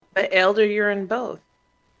But Elder, you're in both.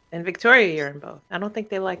 And Victoria, you're in both. I don't think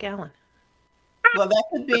they like Alan. Well, that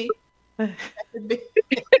could be. That could be.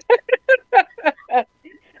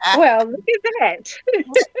 I, Well, look at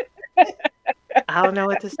that. I don't know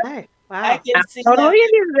what to say. I Wow. can see I don't know that.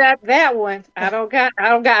 any of that one.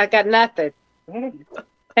 I got nothing.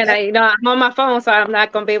 And I'm on my phone, so I'm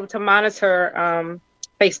not gonna be able to monitor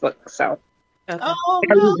Facebook. So Okay. Oh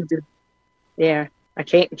no. yeah, I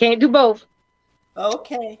can't do both.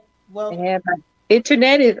 Okay. Well, And my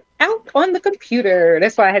internet is out on the computer.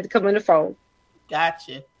 That's why I had to come on the phone.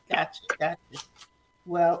 gotcha.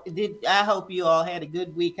 Well, I hope you all had a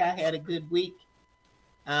good week. I had a good week.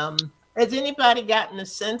 Has anybody gotten a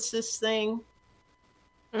census thing?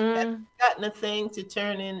 Mm. Gotten a thing to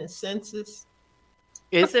turn in a census?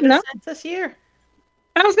 Is it a No. census year?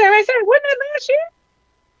 I was there. I said, wasn't it last year?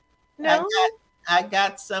 No. I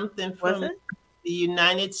got something Was from it? the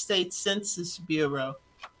United States Census Bureau.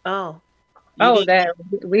 Oh. You Oh, didn't-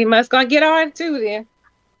 that we must gonna get on too then.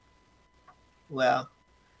 Well,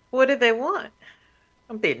 What did they want?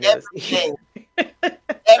 I'm being nosy. everything,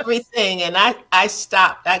 everything, and I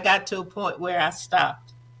stopped. I got to a point where I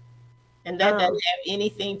stopped, and that doesn't have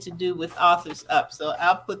anything to do with Authors Up. So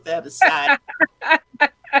I'll put that aside.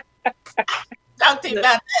 Talk to you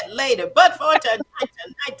about that later. But for tonight.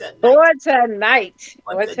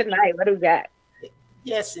 For tonight. What do we got?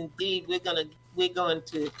 Yes, indeed. We're going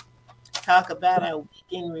to talk about our week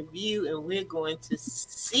in review, and we're going to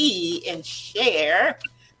see and share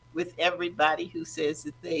with everybody who says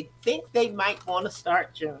that they think they might want to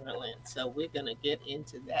start journaling. So we're going to get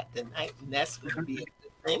into that tonight, and that's going to be a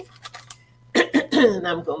good thing. And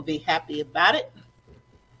I'm going to be happy about it.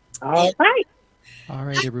 All right. All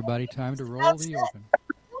right, everybody, time to roll the open.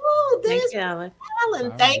 Oh, Thank there's you, Alan.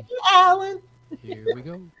 Alan. All Thank you, Alan. Here we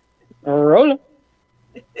go. Rolling.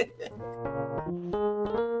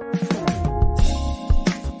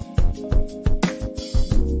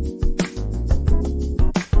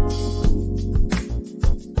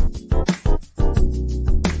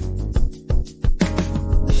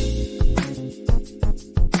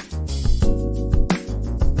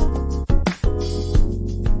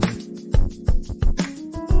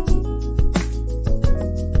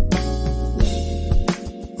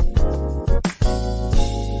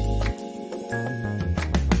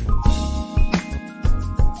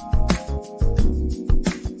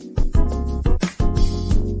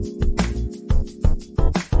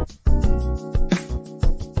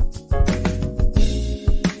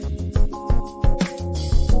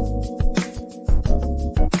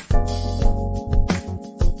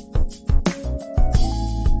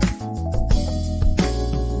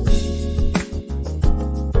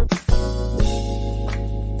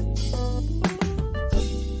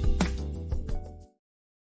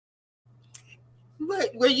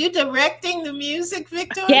 Were you directing the music,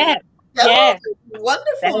 Victoria? Yes. Oh, Yes.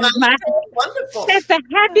 wonderful. That is my- Wonderful. That's the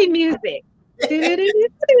happy music. Good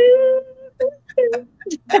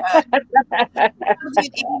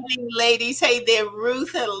evening, ladies. Hey there,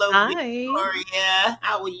 Ruth. Hello, Hi. Victoria.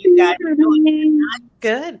 How are you guys doing?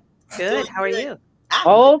 Good. Good. How are you?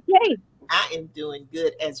 Okay. I am doing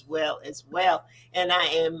good as well. And I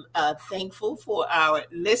am thankful for our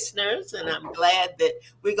listeners, and I'm glad that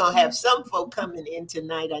we're going to have some folk coming in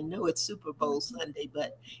tonight. I know it's Super Bowl Sunday,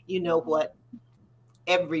 but you know what?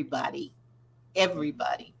 Everybody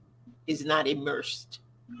is not immersed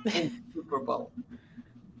in the Super Bowl.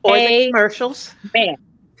 Or the Hey. commercials. Man.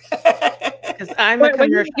 Because I'm a Wait,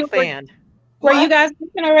 commercial fan. Were What? you guys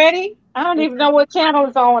looking already? I don't even know what channel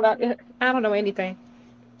is on. I don't know anything.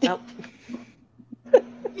 Nope.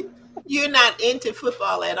 You're not into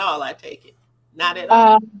football at all, I take it. Not at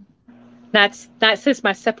all. Not since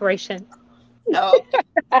my separation. No.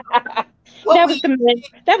 That was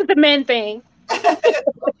the men thing.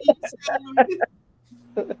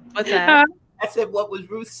 What's that? I said, what was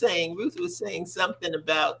Ruth saying? Ruth was saying something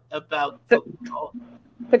about football.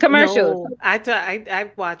 The commercials. No,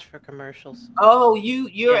 I watch for commercials. Oh,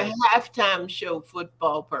 you're a halftime show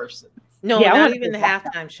football person. No, Yeah, I not wanna even the do that.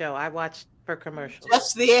 halftime show. I watch for commercials.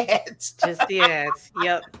 Just the ads. Just the ads.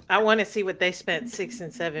 Yep. I want to see what they spent $6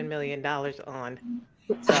 and $7 million on.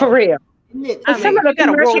 So, For real. Isn't it? I Some mean, of the you got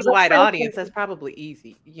a commercials are worldwide so audience. funny. That's probably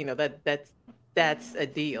easy. You know that's a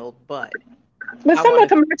deal. But But I some wanna- of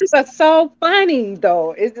the commercials are so funny,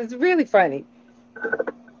 though. It's really funny.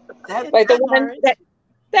 That- Like the That one hurts.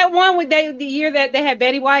 that one with the year that they had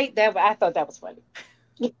Betty White. I thought that was funny.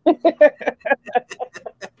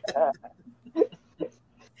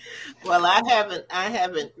 Well, I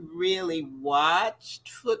haven't really watched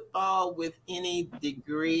football with any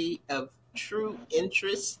degree of true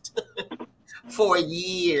interest. for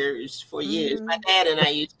years. Mhm. My dad and I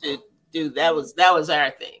used to do that. Was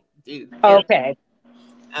our thing. Do Okay.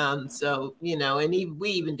 So and we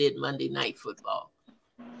even did Monday Night Football.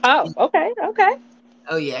 Oh, okay. Okay.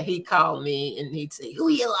 Oh yeah, he'd call me and he'd say, "Who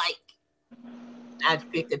you like?" I'd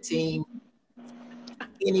pick a team,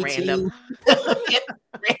 any Random. team.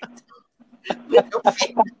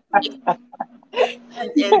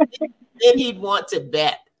 and then he'd want to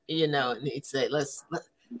bet, and he'd say, "Let's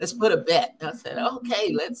put a bet." I said,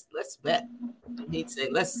 "Okay, let's bet." And he'd say,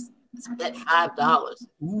 "Let's bet $5."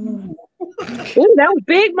 Ooh, Ooh, that was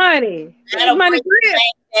big money. Big that'll money. break the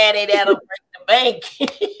bank, Daddy. That'll break the bank.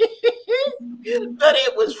 But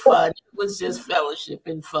it was fun. It was just fellowship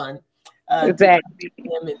and fun. To Exactly.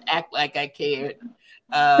 him and act like I cared.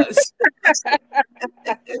 'Cause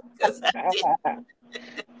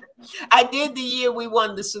I did the year we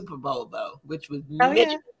won the Super Bowl, though, which was Oh many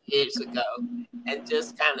yeah. years ago, and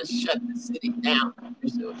just kind of shut the city down. We're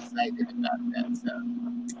so excited about that. So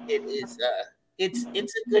it is. It's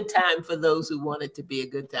a good time for those who want it to be a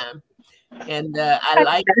good time, and I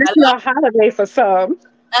like National holiday for some.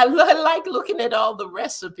 I like looking at all the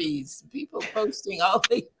recipes. People posting all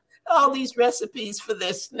these recipes for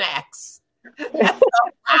their snacks.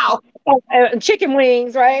 Wow. Chicken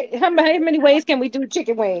wings, right? How many ways can we do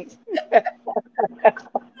chicken wings?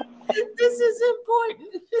 This is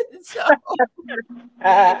important.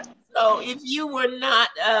 So if you were not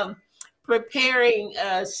preparing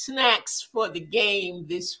snacks for the game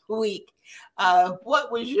this week,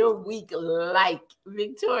 what was your week like?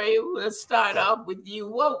 Victoria, we'll start off with you.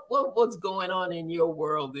 What's going on in your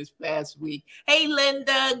world this past week? Hey,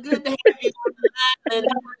 Linda, good to have you on the line.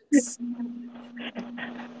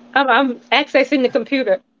 I'm accessing the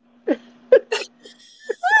computer.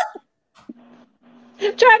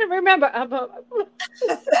 Trying to remember.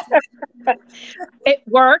 It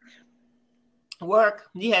work. Work.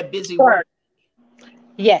 You had busy work.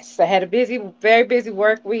 Yes, I had a very busy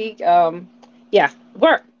work week. Yeah,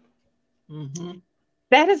 work. Mm-hmm.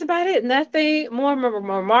 That is about it. Nothing more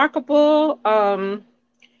remarkable.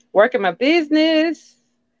 Working my business.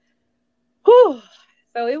 Whew.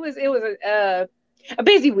 So it was a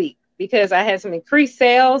busy week because I had some increased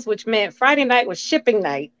sales, which meant Friday night was shipping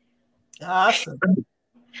night. Awesome.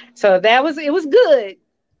 So it was good.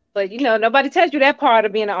 But nobody tells you that part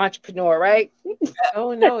of being an entrepreneur, right?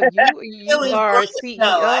 Oh no, you are CEO,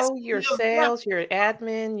 No, your sales, your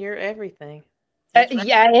admin, your everything. right.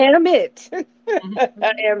 Yeah, I am it.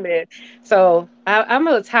 I am it. So I'm a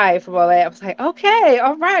little tired from all that. I was like, okay,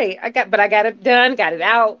 all right. I got it done, got it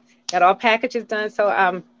out, got all packages done. So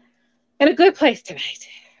I'm in a good place tonight.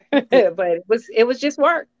 But it was just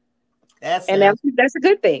work. That's a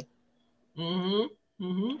good thing. Mm-hmm.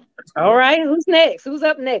 Mm-hmm. All right, who's next? Who's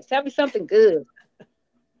up next? Tell me something good.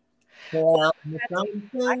 Well, something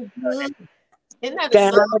good. Isn't that a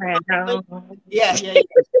song? Yeah.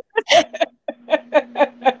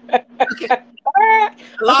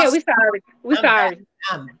 Okay, we sorry.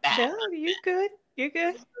 I'm back. No, you good. You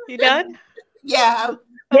good. You done? Yeah.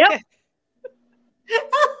 Okay.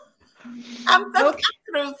 I'm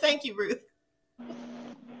through. Thank you, Ruth.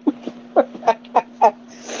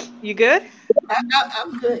 You good?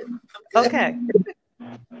 I'm good. Okay.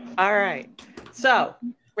 All right. So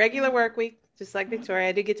regular work week, just like Victoria.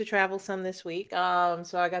 I did get to travel some this week.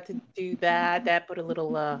 So I got to do that. That put a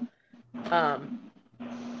little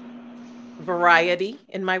variety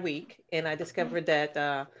in my week. And I discovered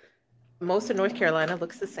that most of North Carolina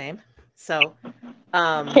looks the same. So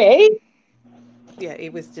Okay. Yeah,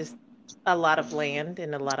 it was just a lot of land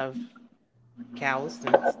and a lot of cows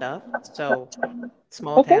and stuff. So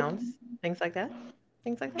small towns, things like that.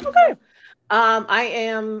 Okay. I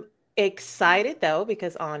am excited though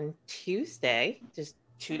because on Tuesday, just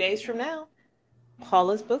 2 days from now,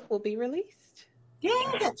 Paula's book will be released. Yeah,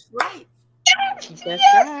 that's right.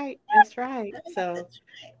 That's right. So,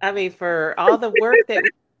 I mean, for all the work that we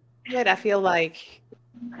did, I feel like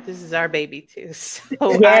this is our baby too.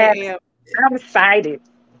 So yeah, I'm excited.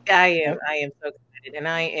 I am so excited, and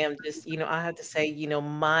I am just, I have to say,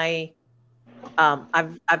 my,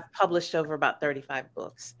 I've published over about 35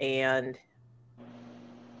 books, and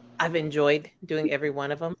I've enjoyed doing every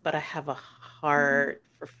one of them, but I have a heart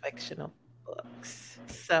for fictional books.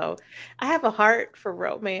 So I have a heart for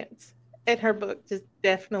romance, and her book just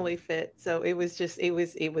definitely fit. So it was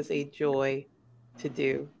a joy to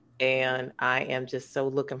do, and I am just so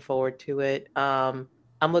looking forward to it. I'm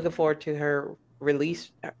looking forward to her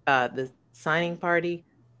release, the signing party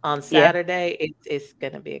on Saturday. It's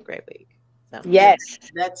gonna be a great week. So yes,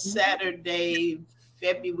 that's Saturday,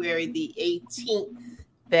 February the 18th.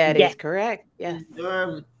 That is correct. Yes.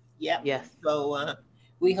 Durham. Yep. Yes. So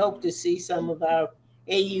we hope to see some of our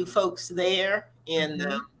AU folks there,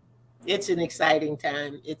 and it's an exciting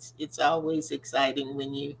time. It's always exciting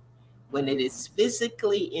when it is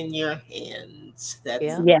physically in your hands. That's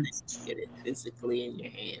Yeah. Yes. get it physically in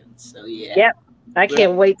your hands. So yeah, Yep. I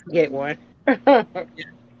can't wait to get one.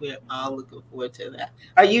 we're all looking forward to that.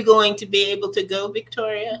 Are you going to be able to go,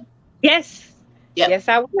 Victoria? Yes. Yep. Yes,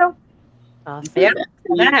 I will. Awesome. Yep.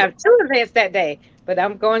 And I have 2 events that day, but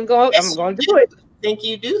I'm going to Yes, do you it. I think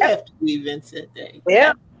you do Yep. have 2 events that day.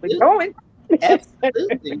 Yeah, we're going.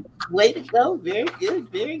 Absolutely. Way to go. Very good.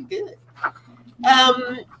 Very good.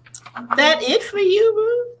 That it for you,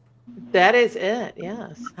 Ruth? That is it.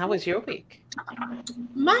 Yes. How was your week?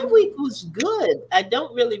 My week was good. I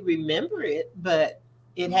don't really remember it, but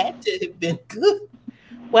it had to have been good.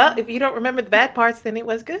 Well, if you don't remember the bad parts, then it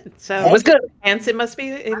was good. So It was good. hence it must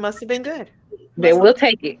have been good. Then we'll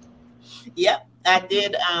take it. Yep, I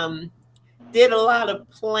did a lot of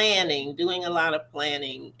planning, doing a lot of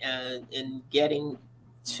planning, and getting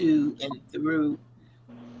to and through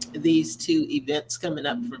these 2 events coming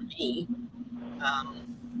up for me.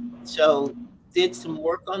 So did some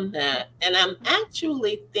work on that, and I'm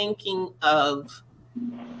actually thinking of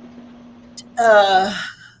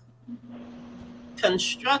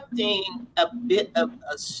constructing a bit of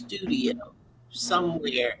a studio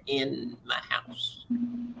somewhere in my house.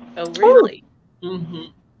 Oh, really?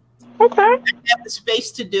 Okay. I have the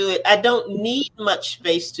space to do it. I don't need much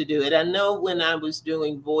space to do it. I know when I was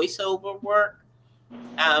doing voiceover work,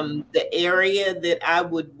 the area that I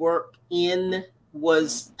would work in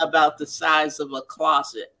was about the size of a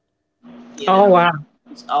closet. Oh, wow.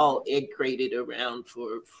 It's all egg crated around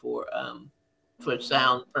for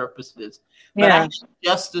sound purposes. But I Yeah. have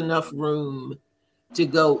just enough room to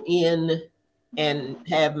go in and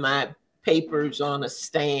have my papers on a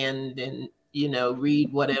stand and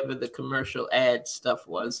read whatever the commercial ad stuff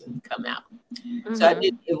was and come out. So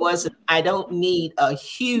I don't need a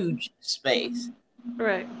huge space.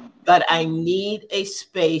 Right. But I need a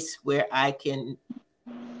space where I can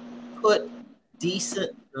put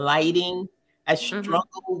decent lighting. I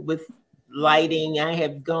struggle with lighting. I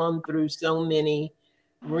have gone through so many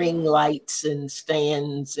ring lights and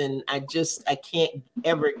stands, and I can't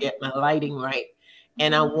ever get my lighting right.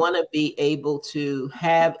 And I want to be able to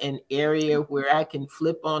have an area where I can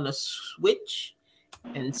flip on a switch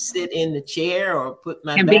and sit in the chair or put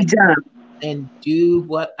my And back be done. and do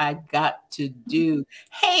what I got to do.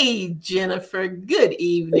 Hey, Jennifer, good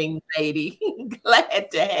evening, lady. Glad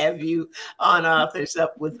to have you on Authors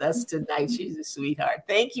Up with us tonight. She's a sweetheart.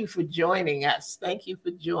 Thank you for joining us. Thank you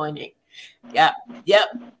for joining. Yep.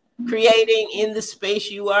 Creating in the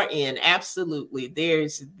space you are in. Absolutely.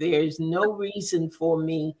 There's no reason for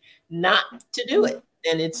me not to do it.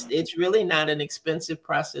 And it's really not an expensive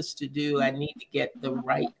process to do. I need to get the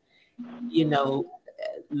right,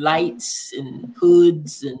 lights and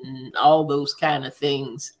hoods and all those kind of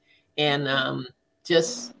things, and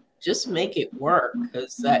just make it work,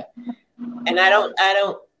 because I don't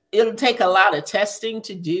it'll take a lot of testing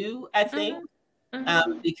to do, I think,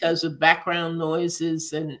 because of background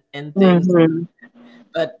noises and things.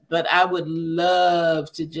 But I would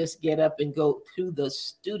love to just get up and go to the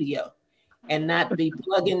studio and not be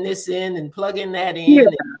plugging this in and plugging that in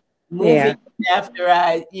and moving after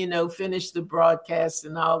I, finish the broadcast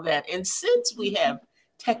and all that. And since we have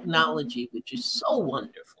technology, which is so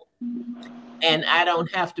wonderful, and I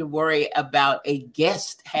don't have to worry about a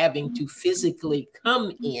guest having to physically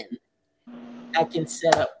come in, I can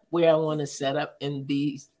set up where I want to set up and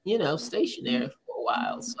be, stationary for a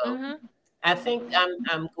while. So I think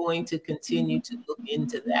I'm going to continue to look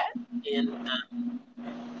into that, and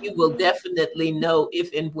you will definitely know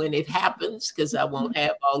if and when it happens, because I won't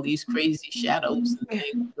have all these crazy shadows and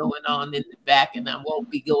things going on in the back, and I won't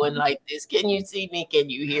be going like this. Can you see me? Can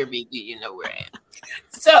you hear me? Do you know where I am?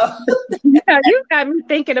 So yeah, you got me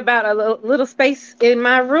thinking about a little space in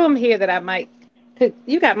my room here that I might.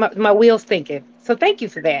 You got my wheels thinking. So thank you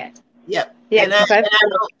for that. Yep. Yeah, and I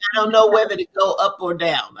don't know whether to go up or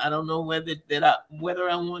down. I don't know whether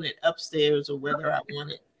I want it upstairs or whether I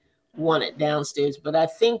want it downstairs. But I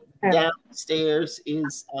think downstairs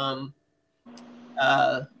is I'm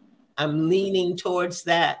leaning towards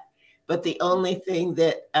that. But the only thing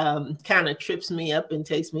that kind of trips me up and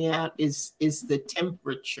takes me out is the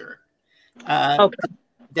temperature.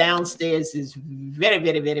 Downstairs is very,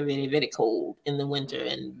 very, very, very, very cold in the winter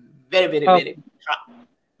and very, very, very hot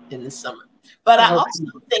in the summer. But I also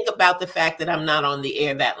think about the fact that I'm not on the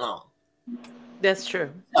air that long. That's true.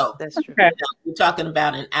 So that's true. We're talking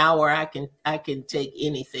about an hour. I can take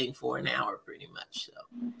anything for an hour, pretty much. So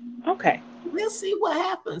okay. we'll see what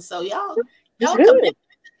happens. So y'all Good. commit,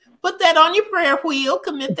 put that on your prayer wheel.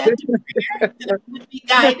 Commit that to prayer. That would be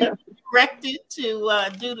guided, directed to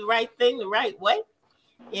do the right thing the right way.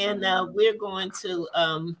 And we're going to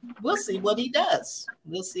we'll see what he does.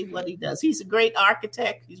 We'll see what he does. He's a great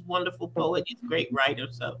architect. He's a wonderful poet. He's a great writer.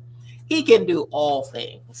 So he can do all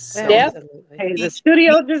things. So Yep. Absolutely. He's a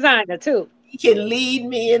studio designer too. he can lead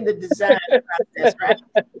me in the design process, right?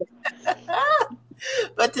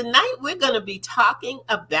 But tonight we're going to be talking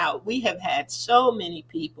about, we have had so many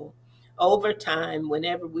people over time,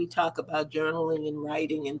 whenever we talk about journaling and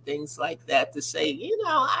writing and things like that, to say,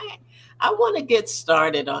 I want to get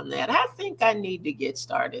started on that. I think I need to get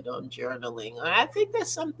started on journaling. Or I think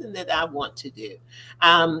that's something that I want to do.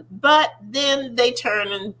 But then they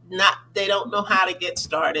turn and they don't know how to get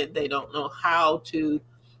started. They don't know how to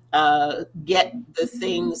get the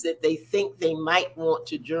things that they think they might want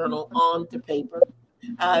to journal onto paper.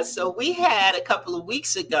 So we had a couple of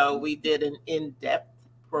weeks ago, we did an in-depth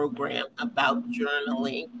program about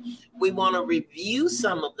journaling. We want to review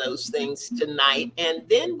some of those things tonight, and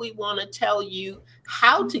then we want to tell you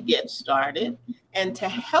how to get started. And to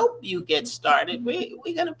help you get started, we're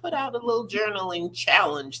going to put out a little journaling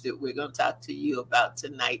challenge that we're going to talk to you about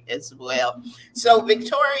tonight as well. So,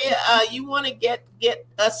 Victoria, you want to get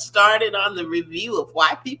us started on the review of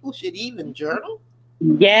why people should even journal?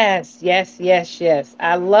 Yes.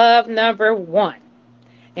 I love number 1,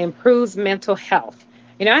 improves mental health.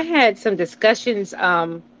 I had some discussions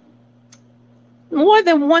more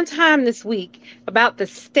than one time this week about the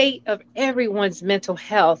state of everyone's mental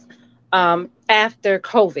health after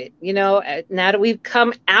COVID. Now that we've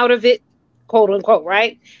come out of it, quote unquote,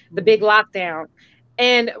 right? The big lockdown.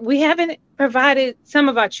 And we haven't provided some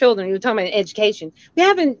of our children, you were talking about education, we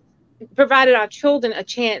haven't provided our children a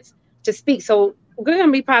chance to speak. So we're going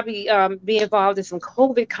to be probably be involved in some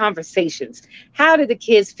COVID conversations. How did the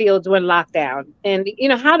kids feel during lockdown? And,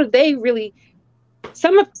 how do they really,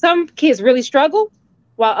 some kids really struggle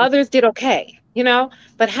while others did okay,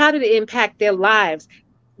 but how did it impact their lives?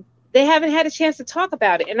 They haven't had a chance to talk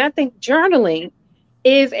about it. And I think journaling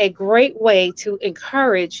is a great way to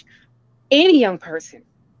encourage any young person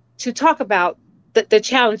to talk about the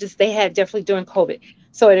challenges they had definitely during COVID.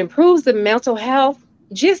 So it improves the mental health.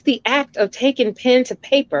 Just the act of taking pen to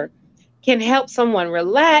paper can help someone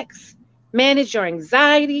relax, manage your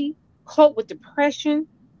anxiety, cope with depression,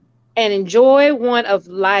 and enjoy one of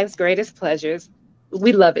life's greatest pleasures.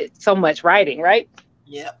 We love it so much, writing, right?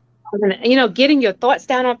 Yep. And, getting your thoughts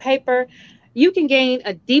down on paper, you can gain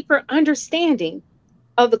a deeper understanding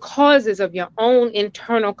of the causes of your own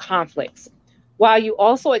internal conflicts, while you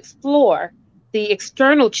also explore the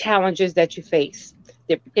external challenges that you face.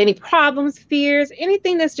 Any problems, fears,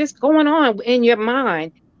 anything that's just going on in your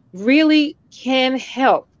mind really can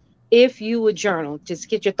help if you would journal. Just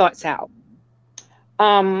get your thoughts out.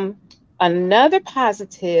 Another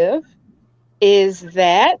positive is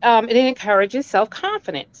that it encourages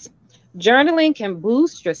self-confidence. Journaling can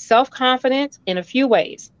boost your self-confidence in a few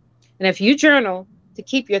ways. And if you journal to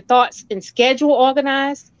keep your thoughts and schedule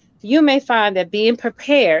organized, you may find that being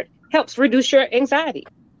prepared helps reduce your anxiety.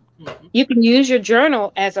 You can use your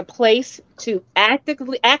journal as a place to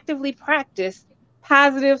actively practice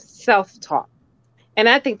positive self-talk. And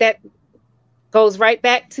I think that goes right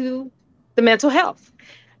back to the mental health.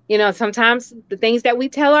 Sometimes the things that we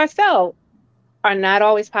tell ourselves are not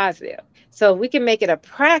always positive. So we can make it a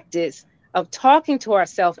practice of talking to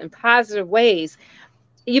ourselves in positive ways.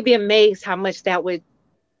 You'd be amazed how much that would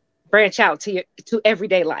branch out to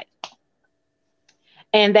everyday life.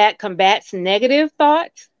 And that combats negative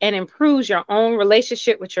thoughts and improves your own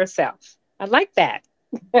relationship with yourself. I like that.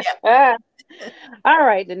 Yeah. All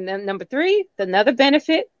right. And then number 3, another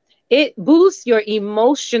benefit, it boosts your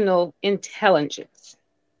emotional intelligence.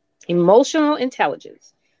 Emotional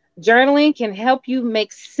intelligence. Journaling can help you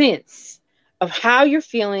make sense of how you're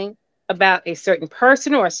feeling about a certain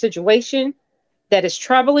person or a situation that is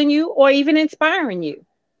troubling you or even inspiring you.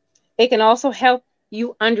 It can also help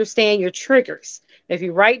you understand your triggers. If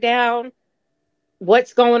you write down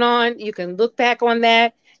what's going on, you can look back on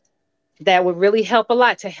that. That would really help a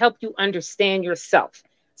lot to help you understand yourself.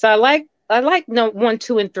 So I like 1,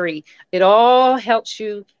 2, and 3. It all helps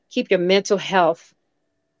you keep your mental health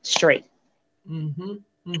straight. Mm-hmm.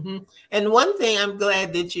 Mm-hmm. And one thing I'm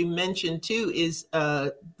glad that you mentioned too is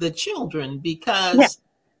the children, because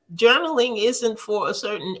journaling isn't for a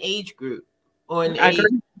certain age group or an age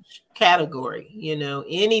category.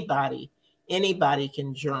 Anybody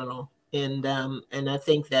can journal, and I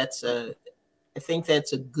think that's a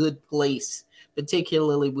good place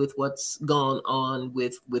particularly with what's gone on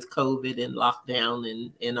with COVID and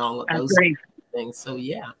lockdown and all of I those agree. things. So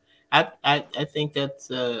yeah, I think that's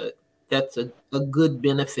a good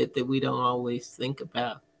benefit that we don't always think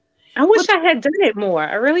about. I wish But I had done it more.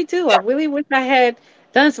 I really do. I really wish I had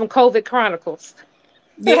done some COVID Chronicles.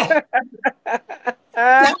 yeah,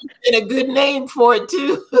 that would have been a good name for it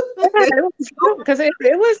too. Because it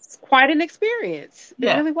was quite an experience. It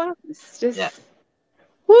Yeah, really was. yeah. Just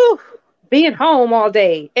whew, being home all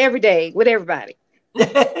day, every day with everybody.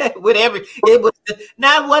 It was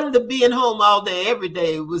not one the being home all day every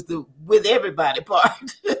day. It was the with everybody part.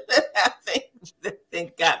 I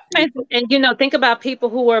think got people. And think about people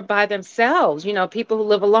who are by themselves. People who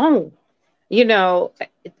live alone. You know,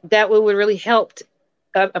 that would really help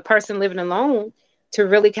a person living alone to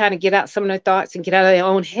really kind of get out some of their thoughts and get out of their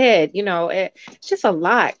own head. It's just a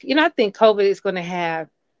lot. I think COVID is going to have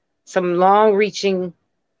some long-reaching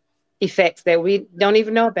effects that we don't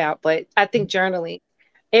even know about. But I think journaling,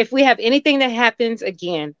 if we have anything that happens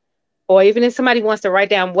again, or even if somebody wants to write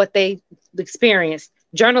down what they experienced,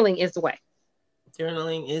 journaling is the way.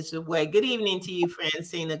 Journaling is the way. Good evening to you,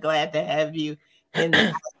 Francina. Glad to have you in the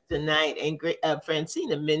house tonight. And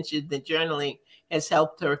Francina mentioned that journaling has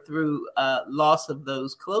helped her through loss of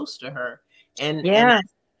those close to her, and Yeah.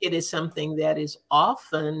 it is something that is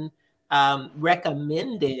often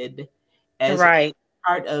recommended as Right.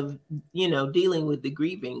 part of dealing with the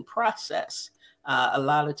grieving process. A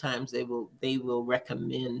lot of times they will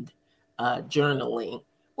recommend journaling.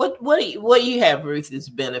 What do you have, Ruth, as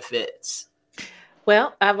benefits?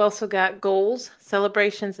 Well, I've also got goals,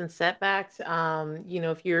 celebrations, and setbacks.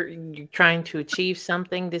 If you're trying to achieve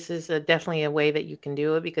something, this is definitely a way that you can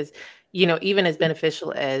do it because, even as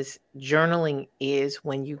beneficial as journaling is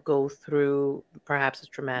when you go through perhaps a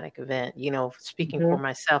traumatic event, speaking for Mhm.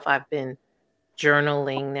 myself, I've been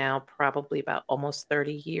journaling now probably about almost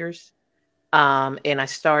 30 years. And I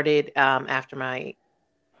started after my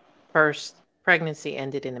first pregnancy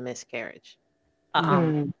ended in a miscarriage.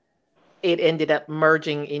 Um, Mm. it ended up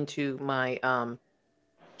merging into my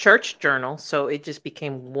church journal. So it just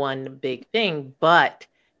became one big thing, but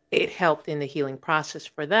it helped in the healing process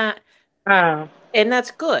for that. Oh, And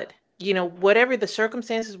that's good. Whatever the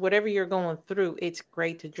circumstances, whatever you're going through, it's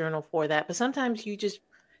great to journal for that. But sometimes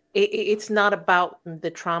it's not about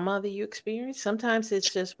the trauma that you experience. Sometimes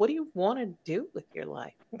it's just, what do you want to do with your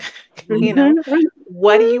life? you know, Mhm.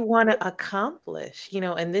 what do you want to accomplish?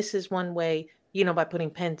 And this is one way, by putting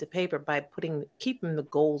pen to paper, by keeping the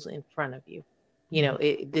goals in front of you.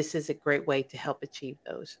 This is a great way to help achieve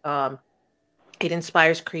those. It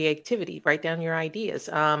inspires creativity. Write down your ideas.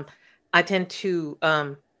 I tend to,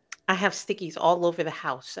 I have stickies all over the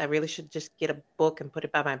house. I really should just get a book and put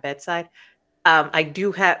it by my bedside. I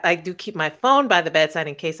do keep my phone by the bedside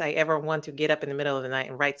in case I ever want to get up in the middle of the night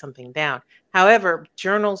and write something down. However,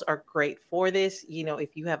 journals are great for this.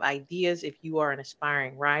 If you have ideas, if you are an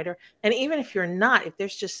aspiring writer, and even if you're not, if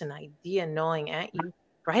there's just an idea gnawing at you,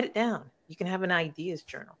 write it down. You can have an ideas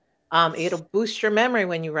journal. It'll boost your memory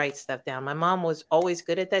when you write stuff down. My mom was always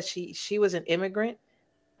good at that. She was an immigrant.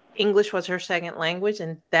 English was her second language,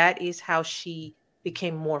 and that is how she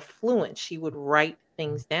became more fluent. She would write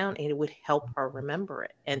things down and it would help her remember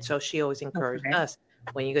it. And so she always encouraged Okay. us,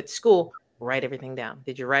 when you get to school, write everything down.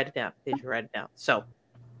 Did you write it down? Did you write it down? So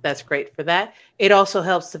that's great for that. It also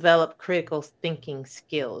helps develop critical thinking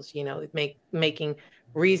skills, making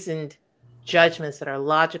reasoned judgments that are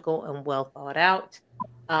logical and well thought out.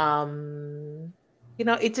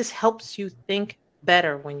 It just helps you think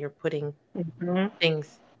better when you're putting Mhm.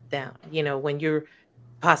 things down. When you're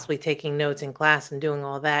possibly taking notes in class and doing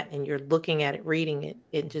all that, and you're looking at it, reading it,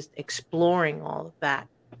 and just exploring all of that,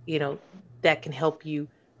 you know, that can help you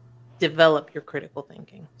develop your critical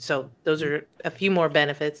thinking. So those are a few more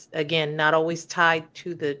benefits. Again, not always tied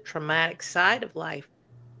to the traumatic side of life,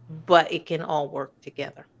 but it can all work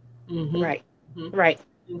together. Mm-hmm. Right. Mm-hmm. Right.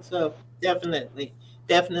 And so definitely.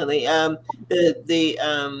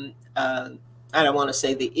 I don't want to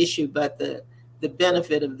say the issue, but the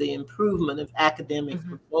benefit of the improvement of academic Mhm.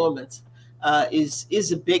 performance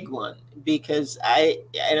is a big one, because I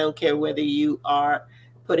don't care whether you are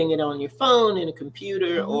putting it on your phone, in a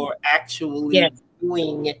computer, Mhm. or actually Yes.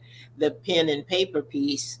 doing the pen and paper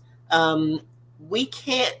piece. We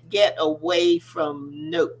can't get away from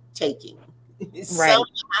note taking Right.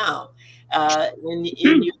 somehow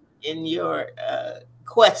in your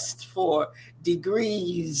quest for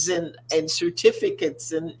degrees and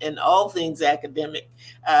certificates and all things academic.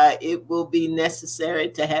 It will be necessary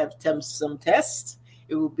to have some tests.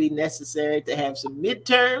 It will be necessary to have some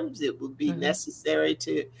midterms. It will be necessary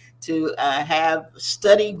to have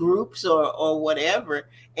study groups or whatever.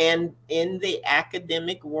 And in the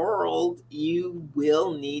academic world, you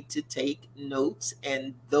will need to take notes,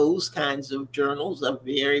 and those kinds of journals are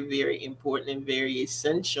very, very important and very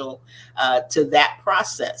essential to that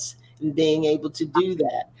process and being able to do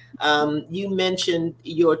that. You mentioned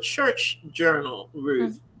your church journal,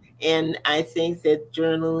 Ruth. And I think that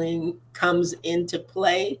journaling comes into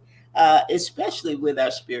play, especially with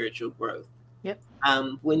our spiritual growth. Yep.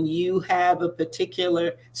 When you have a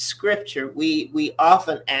particular scripture, we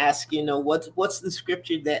often ask, what's the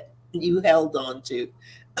scripture that you held on to?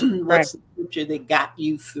 What's the scripture that got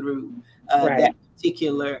you through that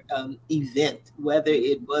particular event, whether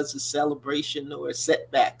it was a celebration or a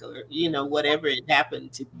setback or, whatever it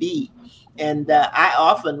happened to be. And I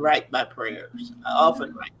often write my prayers. I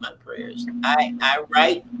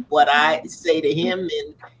write what I say to him,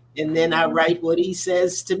 and then I write what he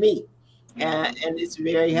says to me. And it's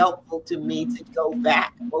very helpful to me to go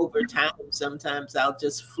back over time. Sometimes I'll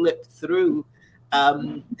just flip through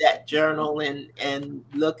that journal and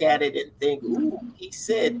look at it and think, ooh, he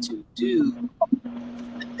said to do.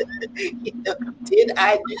 Did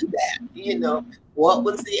I do that? What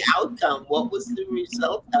was the outcome? What was the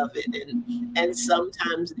result of it? And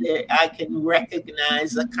sometimes I can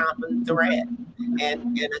recognize a common thread.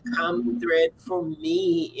 And a common thread for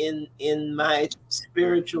me in my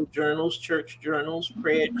spiritual journals, church journals,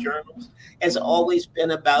 prayer journals, has always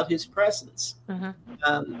been about his presence.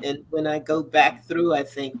 And when I go back through, I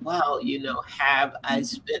think, wow, have I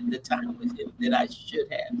spent the time with him that I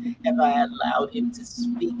should have? Have I allowed him to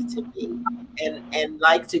speak to me? And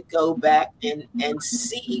like to go back and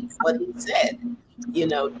see what he said,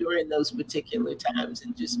 during those particular times,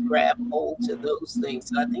 and just grab hold to those things.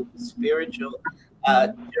 So I think the spiritual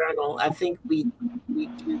journal, I think we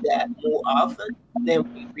do that more often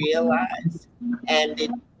than we realize, and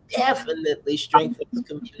it definitely strengthens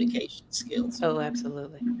communication skills. Oh,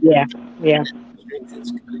 absolutely. Yeah.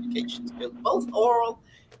 Strengthens communication skills, both oral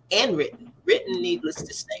and written. Written, needless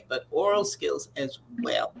to say, but oral skills as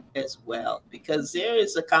well, because there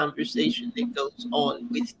is a conversation that goes on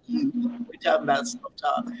with you. We're talking about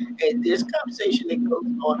self-talk, and there's a conversation that goes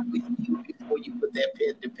on with you before you put that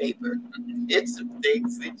pen to paper. It's some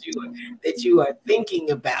things that you are thinking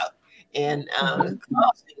about and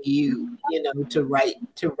causing you, to write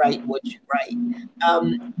what you write.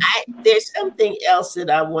 There's something else that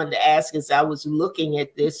I wanted to ask as I was looking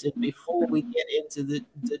at this, and before we get into the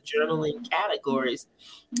journaling categories,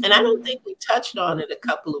 and I don't think we touched on it a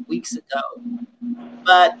couple of weeks ago,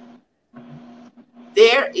 but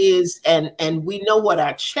there is, and we know what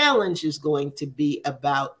our challenge is going to be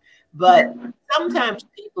about, but sometimes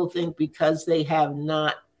people think because they have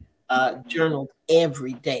not journaled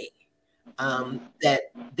every day,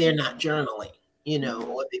 that they're not journaling,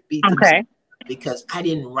 or they beat themselves because I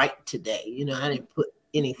didn't write today, I didn't put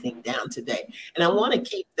anything down today. And I want to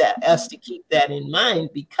keep that in mind,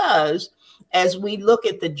 because as we look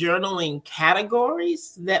at the journaling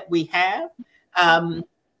categories that we have,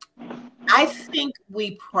 I think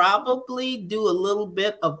we probably do a little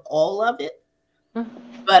bit of all of it,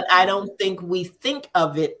 but I don't think we think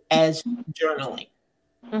of it as journaling.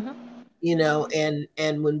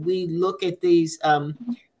 And when we look at these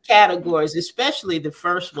categories, especially the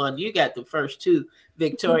first one, you got the first two,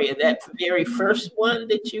 Victoria, that very first one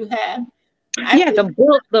that you have.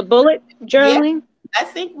 The bullet journaling. Yeah, I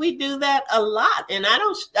think we do that a lot, and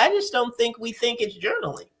I just don't think we think it's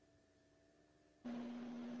journaling.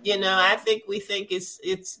 I think we think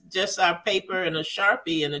it's just our paper and a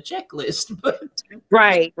Sharpie and a checklist. But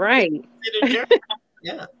right.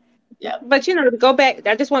 Yeah. Yeah. But to go back,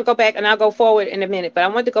 I just want to go back, and I'll go forward in a minute, but I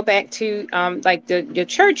want to go back to like your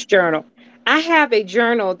church journal. I have a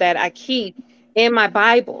journal that I keep in my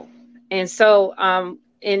Bible. And so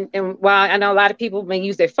and while I know a lot of people may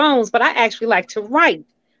use their phones, but I actually like to write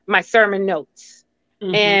my sermon notes.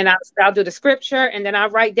 And I'll do the scripture, and then I'll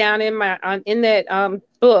write down in that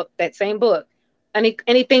book, that same book,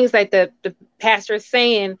 any things like the pastor is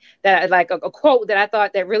saying, that like a quote that I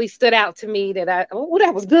thought that really stood out to me, that that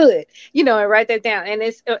was good, and write that down.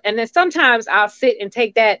 And then sometimes I'll sit and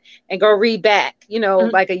take that and go read back,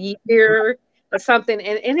 like a year or something.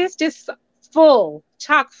 And it's just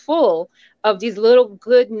chock full of these little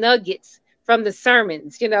good nuggets from the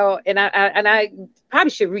sermons, and I probably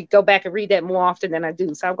should go back and read that more often than I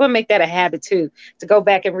do. So I'm going to make that a habit too, to go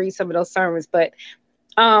back and read some of those sermons. But,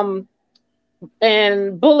 and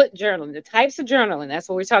bullet journaling, the types of journaling, that's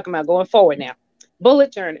what we're talking about going forward now.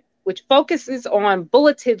 Bullet journal, which focuses on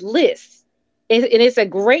bulleted lists And it's a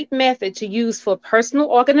great method to use for personal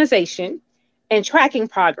organization and tracking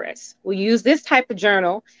progress. We use this type of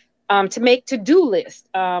journal to make to-do lists,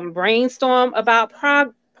 brainstorm about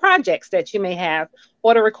projects that you may have,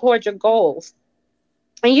 or to record your goals.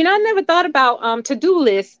 And I never thought about to-do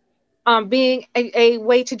lists being a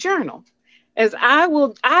way to journal, as I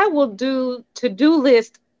will do to-do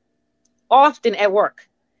list often at work.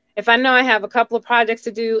 If I know I have a couple of projects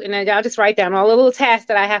to do, and then I'll just write down all the little tasks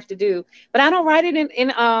that I have to do, but I don't write it in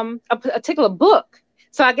a particular book.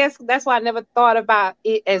 So I guess that's why I never thought about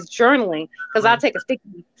it as journaling, because I'll take a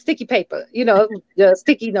sticky paper, the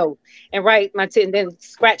sticky note, and write and then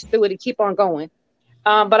scratch through it and keep on going.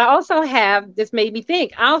 But I also have, this made me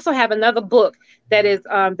think, I also have another book that is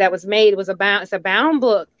that was made. It's a bound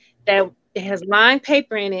book that has lined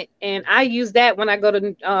paper in it, and I use that when I go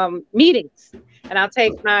to meetings, and I'll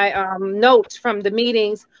take my notes from the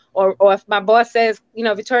meetings, or if my boss says,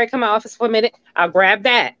 Victoria, come to my office for a minute, I'll grab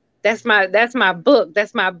that. That's my book.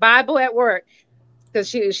 That's my Bible at work, because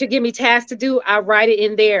she give me tasks to do. I write it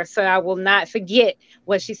in there so I will not forget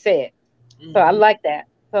what she said. Mm-hmm. So I like that.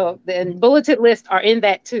 So the bulleted lists are in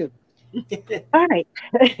that too. All right.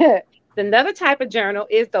 Another type of journal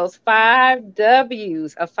is those 5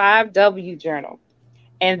 W's, a 5W journal.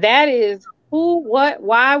 And that is who, what,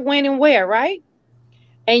 why, when, and where, right?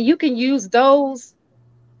 And you can use those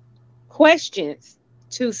questions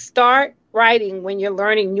to start writing when you're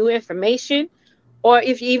learning new information, or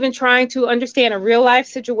if you're even trying to understand a real life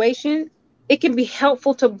situation. It can be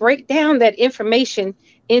helpful to break down that information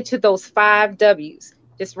into those 5 W's.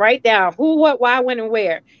 Just write down who, what, why, when, and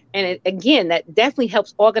where. And again, that definitely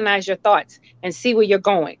helps organize your thoughts and see where you're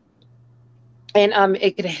going. And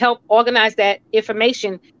it can help organize that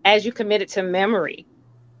information as you commit it to memory.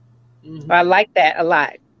 Mm-hmm. I like that a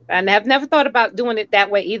lot. And I've never thought about doing it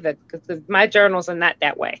that way either, because my journals are not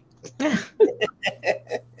that way.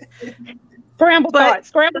 Scrambled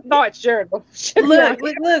thoughts journal. Look,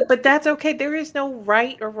 but that's okay. There is no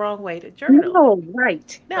right or wrong way to journal. No,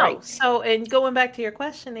 right. No. Right. So, and going back to your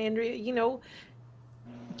question, Andrea,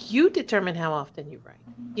 you determine how often you write.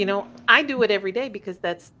 I do it every day because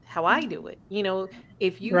that's how I do it.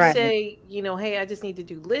 If you say, hey, I just need to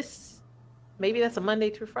do lists, maybe that's a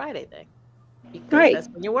Monday through Friday thing, because that's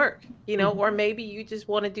when you work, or maybe you just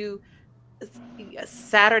want to do a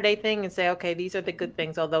Saturday thing and say, okay, these are the good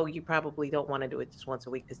things, although you probably don't want to do it just once a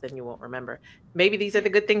week, because then you won't remember. Maybe these are the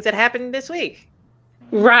good things that happened this week.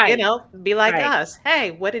 Right. Be like us. Hey,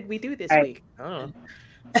 what did we do this week? Oh.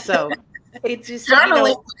 So it's just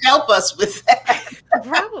journaling would help us with that.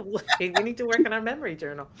 Probably. We need to work on our memory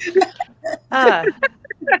journal.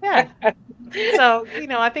 Yeah. So,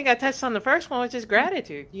 I think I touched on the first one, which is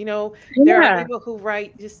gratitude. There are people who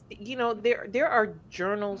write just, there are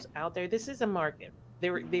journals out there. This is a market.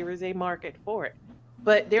 There is a market for it.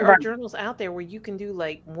 But there are journals out there where you can do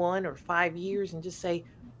like 1 or 5 years and just say,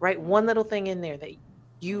 write one little thing in there that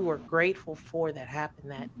you are grateful for that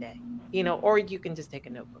happened that day. Or you can just take a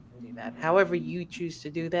notebook and do that. However you choose to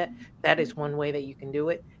do that, that is one way that you can do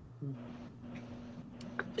it.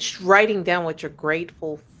 Writing down what you're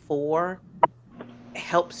grateful for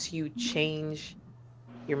helps you change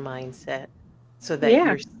your mindset so that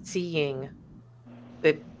you're seeing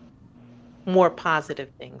the more positive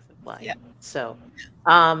things of life. Yeah. So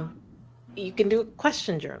you can do a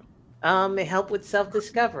question journal. It helps with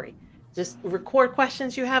self-discovery. Just record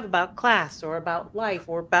questions you have about class or about life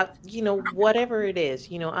or about, whatever it is.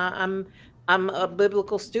 I'm a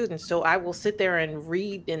biblical student, so I will sit there and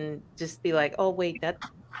read and just be like, oh, wait, I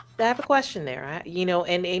have a question there.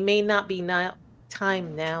 And it may not be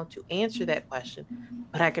time now to answer that question,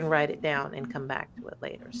 but I can write it down and come back to it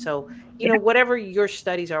later. So, whatever your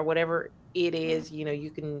studies are, whatever it is,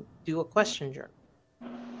 you can do a question journal.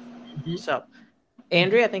 Mm-hmm. So,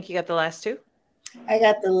 Andrea, I think you got the last 2. I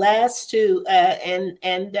got the last 2, and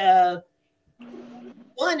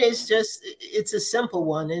one is it's a simple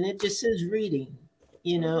one, and it just says reading.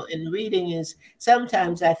 And reading is,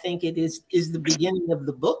 sometimes I think it is the beginning of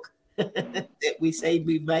the book that we say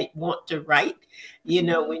we might want to write.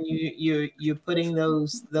 When you're putting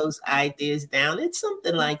those ideas down, it's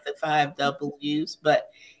something like the 5 W's, but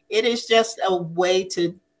it is just a way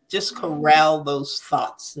to just corral those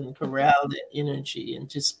thoughts and corral the energy and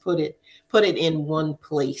just put it in one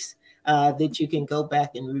place that you can go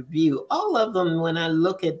back and review. All of them, when I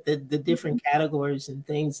look at the different categories and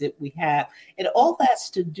things that we have, it all has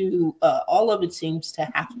to do, all of it seems to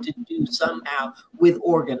have to do somehow with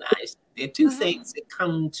organizing. There are two things that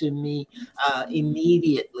come to me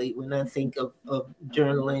immediately when I think of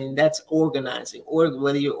journaling. That's organizing, or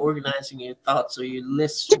whether you're organizing your thoughts or your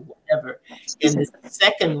lists or whatever. And the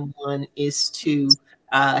second one is to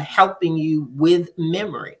helping you with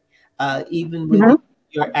memory, even with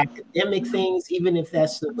your academic things, even if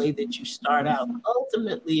that's the way that you start out.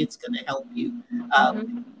 Ultimately, it's going to help you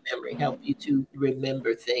memory, help you to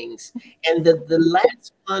remember things. And the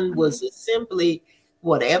last one was simply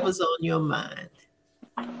whatever's on your mind.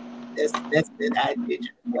 That's it. I did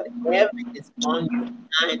whatever is on your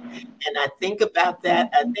mind. And I think about that.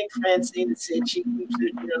 I think Francine said she keeps her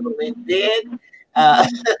journal in bed.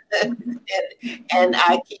 And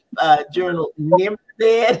I keep a journal near my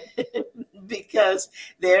bed because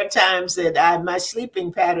there are times that my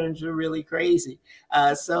sleeping patterns are really crazy.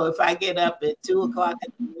 So if I get up at 2:00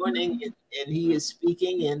 in the morning and he is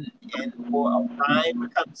speaking and or a rhyme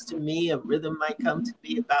comes to me, a rhythm might come to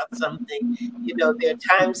me about something, there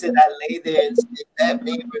are times that I lay there and say, let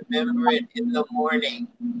me remember it in the morning.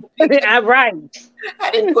 Right.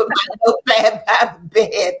 I didn't put my notepad by the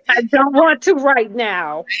bed. I don't want to right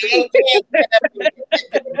now. I can't get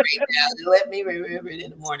up right now. Let me remember it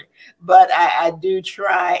in the morning. But I do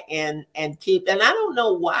try and keep, and I don't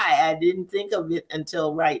know why I didn't think of it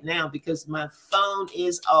until right now, because my phone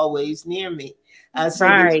is always near me. So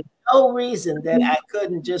there's no reason that I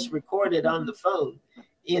couldn't just record it on the phone,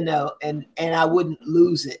 and I wouldn't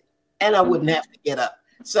lose it, and I wouldn't have to get up.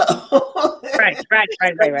 So right.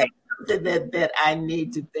 That I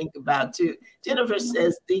need to think about too. Jennifer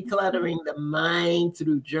says decluttering the mind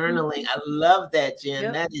through journaling. I love that, Jen.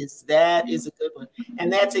 Yep. That is a good one.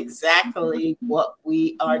 And that's exactly what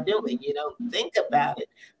we are doing. Think about it.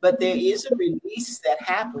 But there is a release that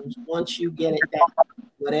happens once you get it down.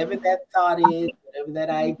 Whatever that thought is, whatever that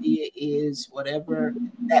idea is, whatever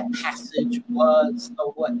that passage was,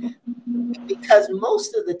 or what, because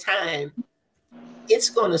most of the time,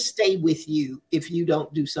 it's going to stay with you if you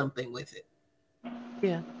don't do something with it.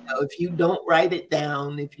 Yeah. If you don't write it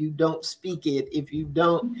down, if you don't speak it, if you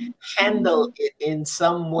don't handle it in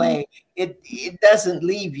some way, it doesn't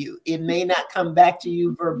leave you. It may not come back to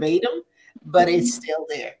you verbatim, but it's still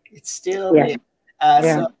there. It's still there.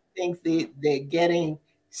 So I think they're getting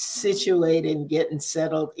situated and getting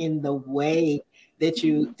settled in the way that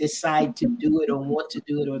you decide to do it or want to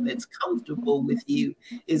do it, or that's comfortable with you,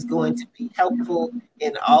 is going to be helpful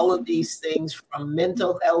in all of these things, from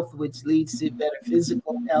mental health, which leads to better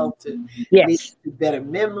physical health, to leads to better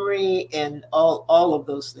memory, and all of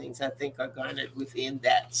those things I think are garnered within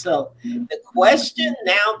that. So the question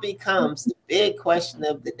now becomes the big question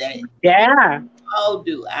of the day. Yeah. How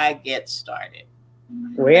do I get started?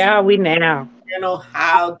 Where are we now?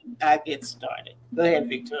 How do I get started? Go ahead,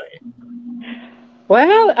 Victoria.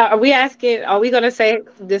 Well, are we going to say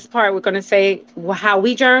this part? We're going to say how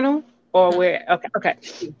we journal, or where? Okay.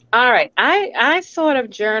 All right. I sort of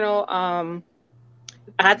journal,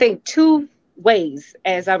 I think 2 ways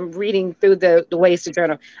as I'm reading through the ways to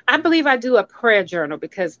journal. I believe I do a prayer journal,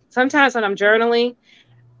 because sometimes when I'm journaling,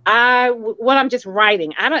 I'm just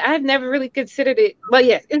writing. I've never really considered it. Well,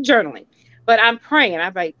 yes, it's journaling, but I'm praying.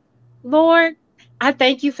 I'm like, Lord, I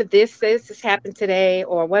thank you for this happened today,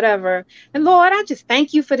 or whatever. And Lord, I just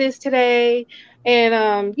thank you for this today.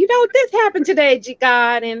 And, this happened today,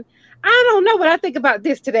 God. And I don't know what I think about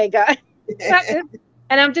this today, God.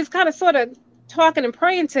 And I'm just kind of sort of talking and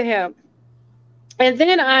praying to him. And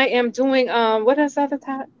then I am doing, what else at the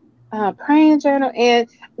top? Praying journal, and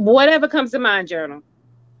whatever comes to mind journal.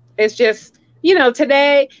 It's just,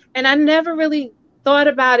 today. And I never really thought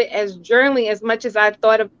about it as journaling as much as I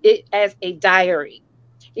thought of it as a diary.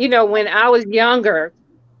 When I was younger,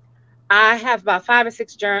 I have about 5 or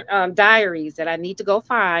 6 diaries that I need to go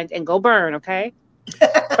find and go burn. Okay.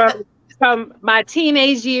 From my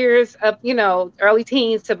teenage years of, early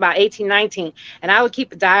teens to about 18, 19. And I would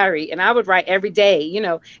keep a diary, and I would write every day,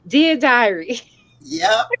 dear diary.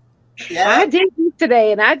 Yep. I did this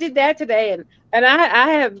today, and I did that today. And I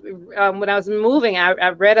have, when I was moving,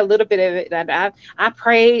 I read a little bit of it, and I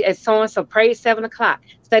prayed as so-and-so, prayed 7:00,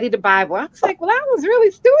 studied the Bible. I was like, well, I was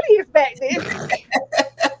really studious back then.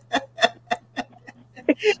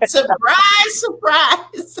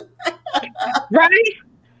 Surprise. Right?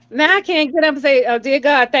 Now I can't get up and say, oh, dear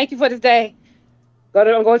God, thank you for this day.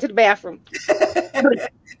 I'm going to the bathroom.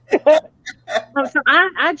 So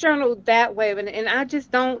I journal that way, and I just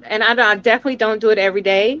don't, and I definitely don't do it every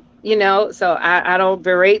day, so I don't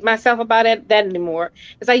berate myself about that anymore,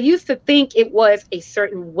 because I used to think it was a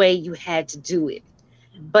certain way you had to do it,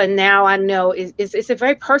 but now I know it's a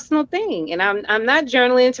very personal thing, and I'm not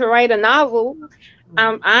journaling to write a novel.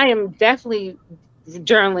 I am definitely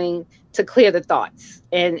journaling to clear the thoughts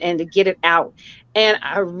and to get it out. And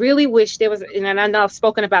I really wish there was, and I know I've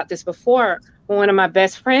spoken about this before, when one of my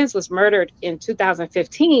best friends was murdered in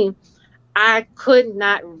 2015, I could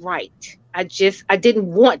not write. I didn't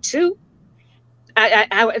want to.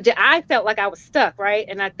 I felt like I was stuck, right?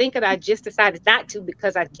 And I think that I just decided not to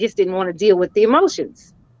because I just didn't want to deal with the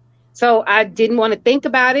emotions. So I didn't want to think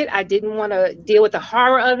about it. I didn't want to deal with the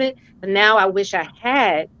horror of it. But now I wish I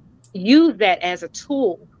had used that as a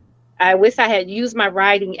tool. I wish I had used my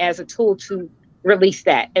writing as a tool to release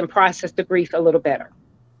that and process the grief a little better.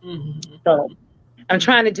 Mm-hmm. So I'm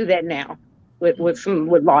trying to do that now with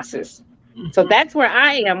losses. Mm-hmm. So that's where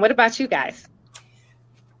I am. What about you guys?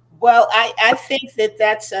 Well, I think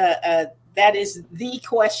that is the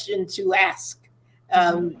question to ask.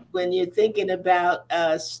 When you're thinking about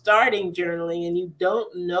starting journaling and you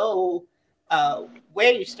don't know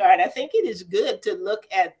where you start, I think it is good to look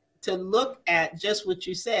at just what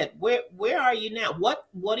you said. Where are you now? What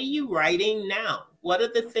are you writing now? What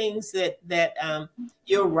are the things that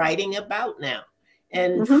you're writing about now?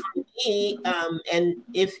 And for me, and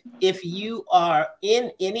if you are in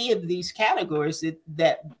any of these categories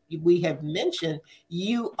that we have mentioned,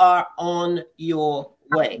 you are on your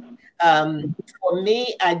way. For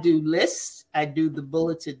me, I do lists. I do the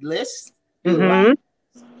bulleted lists. I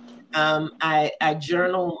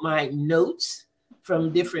journal my notes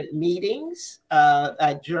from different meetings.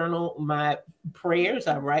 I journal my prayers.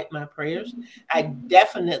 I write my prayers. I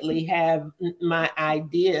definitely have my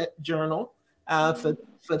idea journal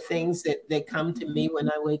for things that come to me when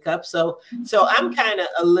I wake up. So I'm kind of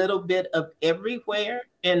a little bit of everywhere,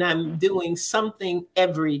 and I'm doing something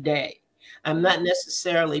every day. I'm not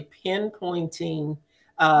necessarily pinpointing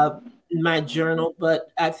my journal,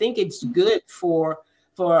 but I think it's good for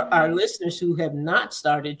our listeners who have not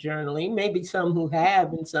started journaling, maybe some who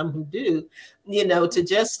have and some who do, to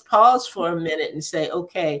just pause for a minute and say,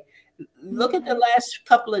 okay, look at the last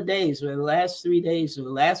couple of days or the last 3 days or the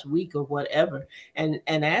last week or whatever, and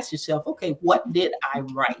ask yourself, okay, what did I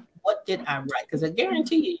write? What did I write? Because I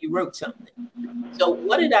guarantee you wrote something. So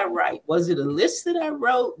what did I write? Was it a list that I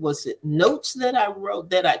wrote? Was it notes that I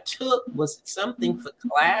wrote that I took? Was it something for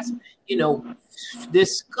class?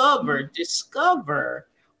 Discover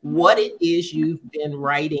what it is you've been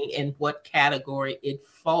writing and what category it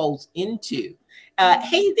falls into.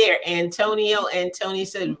 Hey there, Antonio. Antonio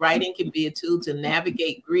said writing can be a tool to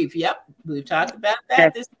navigate grief. Yep, we've talked about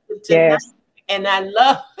that. Yes. And I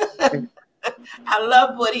love I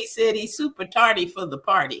love what he said. He's super tardy for the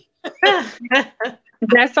party.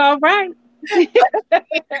 That's all right. We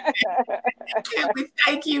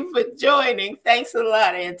thank you for joining. Thanks a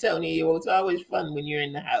lot, Antonio. It's always fun when you're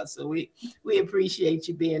in the house. So we appreciate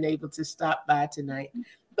you being able to stop by tonight.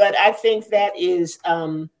 But I think that is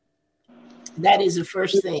the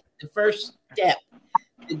first thing, the first step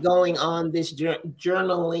to going on this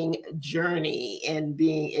journaling journey and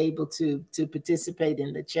being able to participate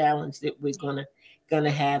in the challenge that we're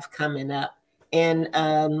gonna have coming up. And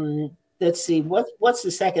let's see, what's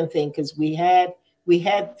the second thing? Because we had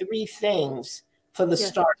 3 things for the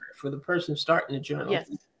starter, for the person starting the journal. Yes.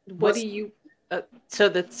 What do you? So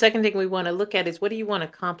the second thing we want to look at is, what do you want to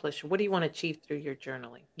accomplish? What do you want to achieve through your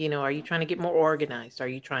journaling? Are you trying to get more organized? Are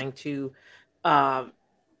you trying to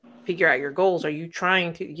figure out your goals? Are you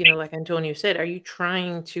trying to, like Antonio said, are you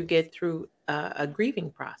trying to get through a grieving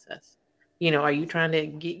process? Are you trying to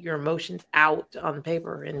get your emotions out on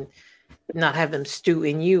paper and not have them stew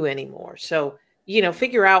in you anymore? So,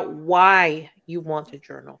 figure out why you want to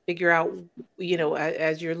journal. Figure out,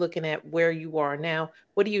 as you're looking at where you are now,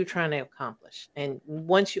 what are you trying to accomplish? And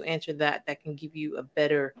once you answer that, that can give you a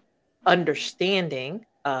better understanding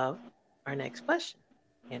of our next question.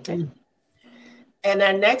 Okay. And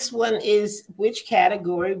our next one is, which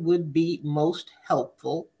category would be most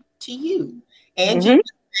helpful to you? Angie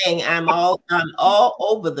saying, I'm all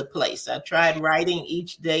over the place. I tried writing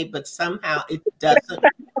each day, but somehow it doesn't.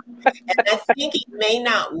 And I think it may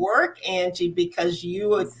not work, Angie, because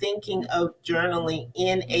you are thinking of journaling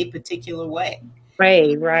in a particular way.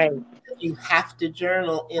 Right. You have to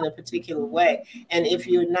journal in a particular way. And if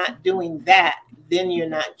you're not doing that, then you're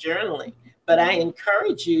not journaling. But I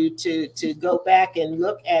encourage you to go back and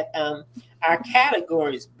look at our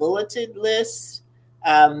categories: bulleted lists,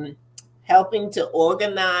 helping to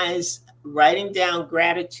organize, writing down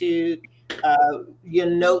gratitude, your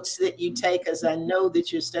notes that you take, as I know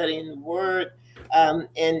that you're studying the Word, and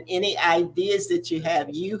any ideas that you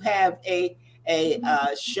have. You have a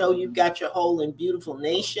show you've got your whole and beautiful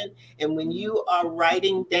nation. And when you are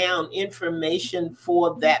writing down information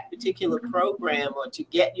for that particular program or to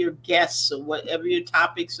get your guests or whatever your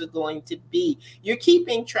topics are going to be, you're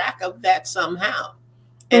keeping track of that somehow.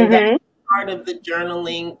 And that's part of the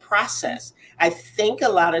journaling process. I think a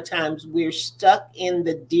lot of times we're stuck in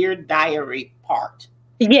the Dear Diary part.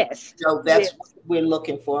 Yes. So that's what we're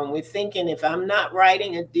looking for. And we're thinking, if I'm not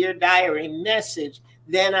writing a Dear Diary message,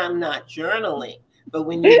 then I'm not journaling. But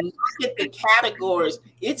when you look at the categories,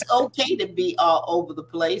 it's okay to be all over the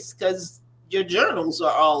place because your journals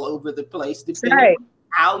are all over the place, depending on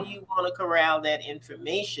how you want to corral that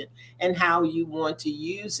information and how you want to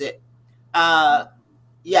use it. But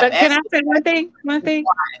can I say one thing?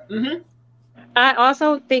 Mm-hmm. I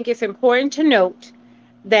also think it's important to note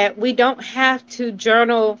that we don't have to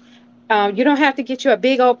journal. You don't have to get you a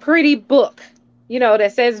big old pretty book,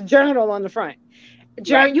 that says journal on the front.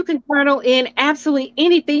 Right. You can journal in absolutely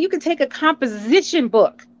anything. You can take a composition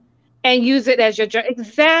book and use it as your journal.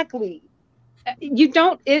 Exactly. You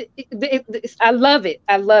don't. I love it.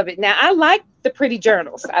 I love it. Now, I like the pretty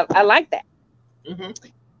journals. I like that. Mm-hmm.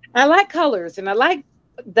 I like colors and I like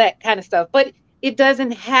that kind of stuff, but it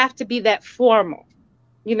doesn't have to be that formal.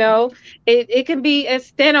 It can be a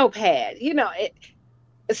steno pad,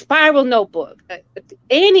 a spiral notebook,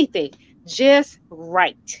 anything. Just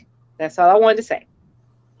write. That's all I wanted to say.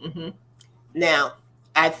 Mm-hmm. Now,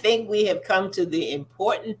 I think we have come to the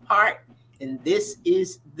important part, and this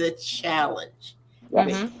is the challenge.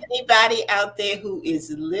 Mm-hmm. Anybody out there who is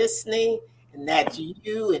listening, and that's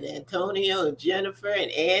you and Antonio and Jennifer and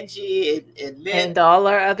Angie and Lynn, and all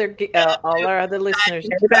our other listeners,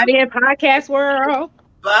 everybody in podcast world,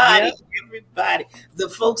 everybody, the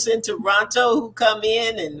folks in Toronto who come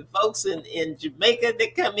in and the folks in Jamaica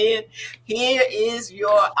that come in, here is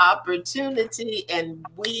your opportunity, and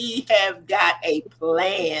we have got a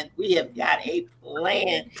plan.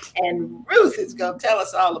 And Ruth is going to tell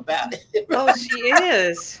us all about it. Oh, she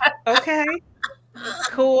is. Okay.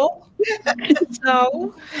 Cool.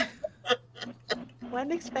 So,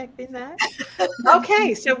 wasn't expecting that.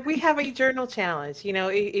 Okay, so we have a journal challenge.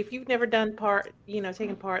 If you've never done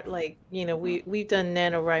taken part, we've done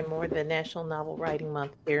NaNoWriMo, the National Novel Writing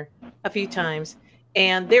Month here a few times,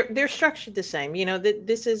 and they're structured the same.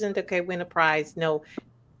 This isn't okay, win a prize. No,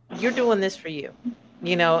 you're doing this for you.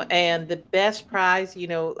 And the best prize,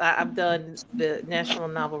 I've done the National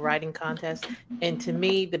Novel Writing Contest, and to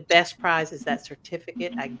me, the best prize is that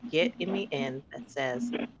certificate I get in the end that says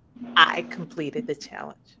I completed the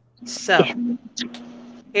challenge. So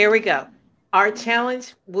here we go. Our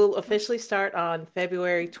challenge will officially start on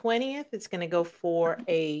February 20th. It's going to go for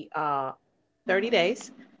a 30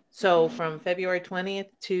 days. So from February 20th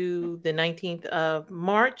to the 19th of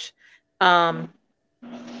March,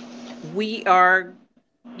 we are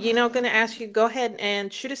going to ask you, go ahead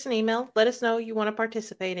and shoot us an email. Let us know you want to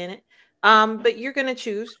participate in it. But you're going to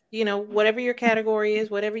choose, whatever your category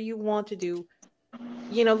is, whatever you want to do,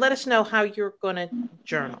 let us know how you're going to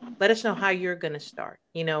journal. Let us know how you're going to start.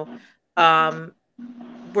 We're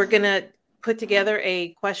going to put together a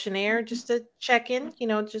questionnaire just to check in,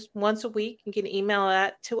 just once a week. You can email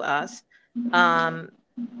that to us.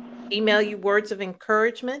 Email you words of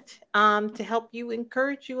encouragement to help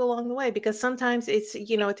encourage you along the way, because sometimes it's,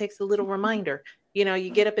 it takes a little reminder. You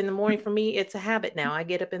get up in the morning. For me, it's a habit now. I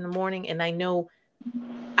get up in the morning and I know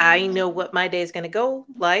what my day is going to go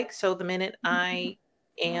like. So the minute I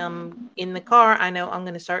am in the car, I know I'm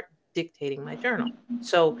going to start dictating my journal.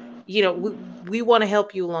 So, we want to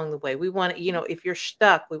help you along the way. We want to, if you're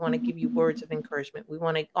stuck, we want to give you words of encouragement. We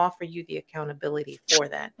want to offer you the accountability for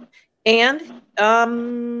that. And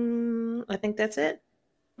I think that's it.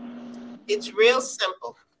 It's real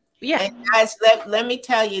simple. Yeah. And guys, let me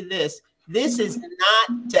tell you this. This is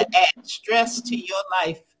not to add stress to your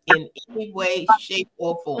life in any way, shape,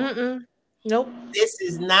 or form. Mm-mm. Nope. This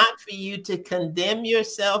is not for you to condemn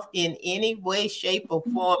yourself in any way, shape, or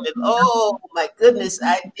form. If, oh my goodness,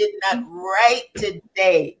 I did not write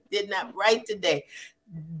today.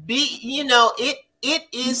 It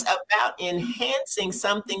is about enhancing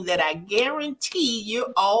something that I guarantee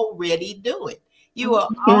you're already doing. You are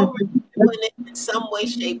already doing it in some way,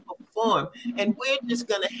 shape, or form. And we're just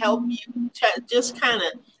going to help you just kind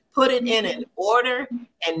of put it in an order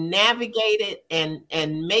and navigate it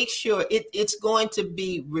and make sure it's going to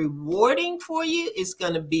be rewarding for you. It's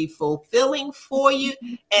going to be fulfilling for you.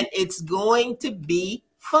 And it's going to be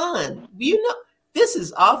fun. This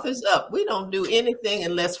is Authors Up. We don't do anything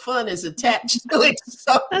unless fun is attached to it.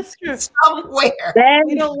 So that's true. Somewhere.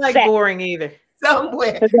 We don't like boring either.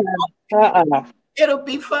 Somewhere. It'll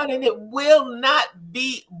be fun and it will not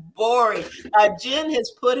be boring. Jen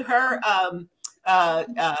has put her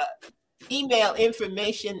email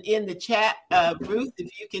information in the chat, Ruth,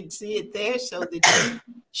 if you can see it there, so that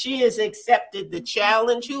she has accepted the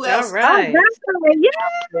challenge. Who else? All right.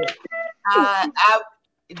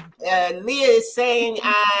 Leah is saying,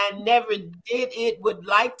 I never did it, would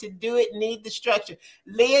like to do it, need the structure.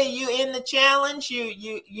 Leah, you in the challenge?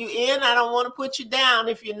 You in? I don't want to put you down.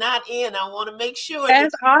 If you're not in, I want to make sure.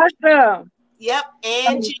 That's awesome. Yep,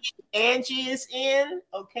 Angie is in.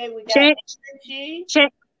 Okay, we got Angie.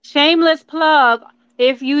 Shameless plug.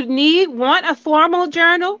 If you want a formal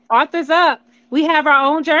journal, Authors Up. We have our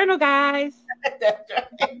own journal, guys. That's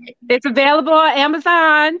right. It's available on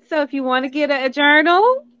Amazon. So if you want to get a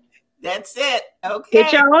journal, that's it. Okay.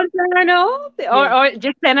 Get your own journal, or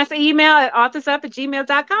just send us an email at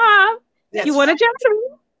authorsup@gmail.com. If you want a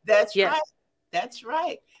journal. That's right. That's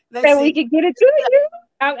right. So we can get it to you.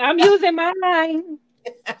 I'm using mine.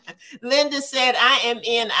 Linda said, I am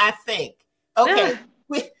in, I think. Okay.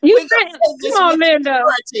 Come on, Linda.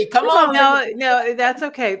 Come on. No, that's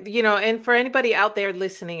okay. And for anybody out there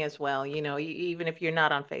listening as well, even if you're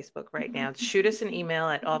not on Facebook right now, shoot us an email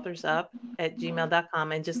at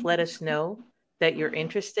authorsup@gmail.com and just let us know that you're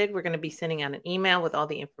interested. We're going to be sending out an email with all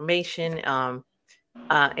the information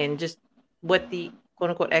and just what the quote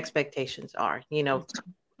unquote expectations are.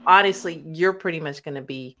 Honestly, you're pretty much going to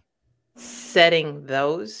be setting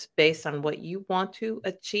those based on what you want to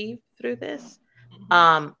achieve through this.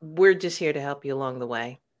 We're just here to help you along the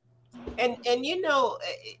way. And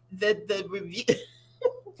the review,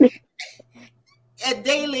 a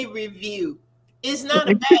daily review is not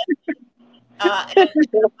a bad thing. And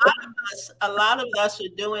a lot of us are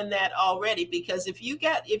doing that already, because if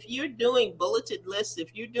you're doing bulleted lists,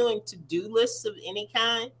 if you're doing to-do lists of any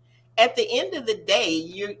kind, at the end of the day,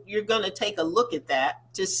 you're going to take a look at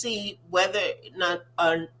that to see whether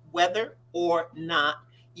or not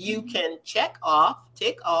you can tick off,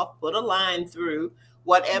 put a line through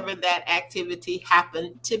whatever that activity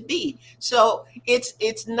happened to be. So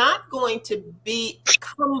it's not going to be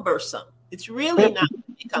cumbersome. It's really not going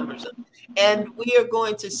to be cumbersome. And we are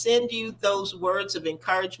going to send you those words of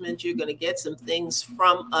encouragement. You're going to get some things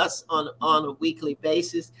from us on a weekly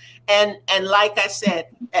basis. And like I said,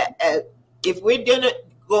 if we're going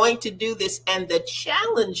to do this, and the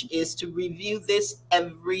challenge is to review this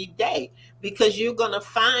every day, because you're going to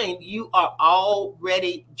find you are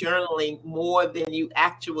already journaling more than you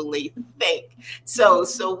actually think. So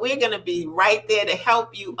we're going to be right there to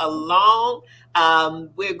help you along.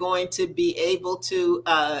 We're going to be able to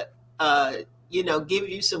give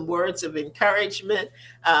you some words of encouragement.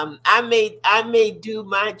 I may do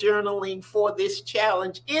my journaling for this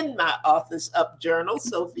challenge in my Authors Up journal.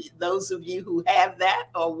 So for those of you who have that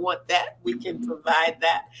or want that, we can provide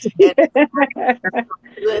that.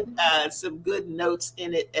 And some good notes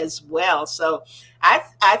in it as well. So I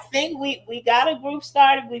think we got a group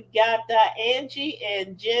started. We've got Angie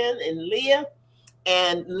and Jen and Leah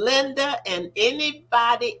and Linda and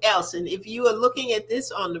anybody else. And if you are looking at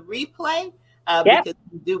this on the replay, because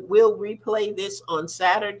we'll replay this on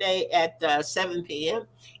Saturday at 7 p.m.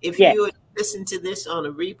 If you listen to this on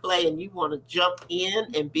a replay and you want to jump in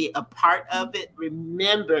and be a part of it,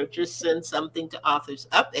 remember, just send something to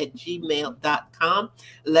authorsup@gmail.com.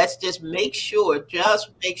 Let's just make sure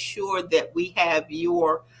that we have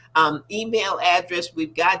your email address.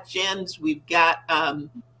 We've got Jen's, we've got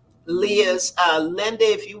Leah's. Linda,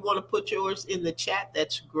 if you want to put yours in the chat,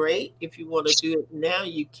 that's great. If you want to do it now,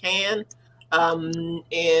 you can. Let's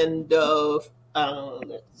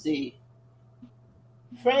see.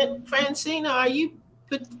 Francina, are you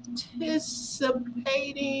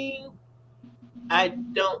participating? I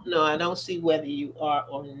don't know. I don't see whether you are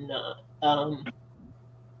or not.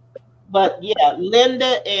 But yeah,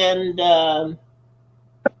 Linda and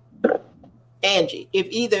Angie, if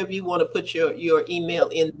either of you want to put your email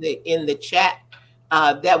in the chat,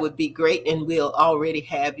 that would be great, and we'll already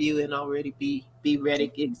have you and already be ready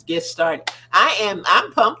to get started.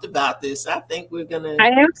 I'm pumped about this. I think we're gonna. I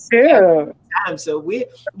am too. So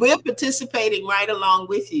we're participating right along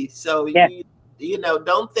with you. So you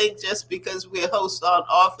don't think just because we're hosts on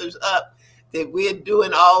Authors Up that we're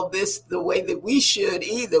doing all this the way that we should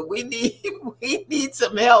either. We need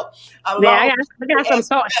some help. I got some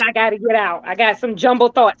thoughts I got to get out. I got some jumble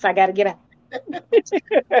thoughts I got to get out.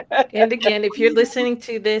 And again, if you're listening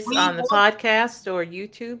to this on the podcast or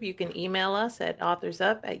YouTube, you can email us at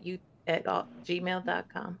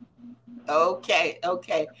authorsup@gmail.com. Okay.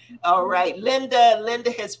 All right.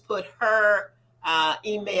 Linda has put her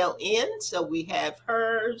email in, so we have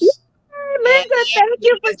hers. Linda, thank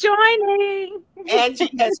you for joining. Angie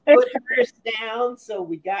has put hers down, so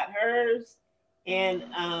we got hers. And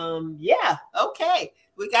yeah, okay.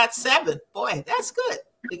 We got 7. Boy, that's good.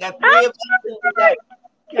 We got 3 of us and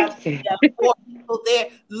we got 4 people there.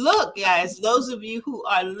 Look, guys, those of you who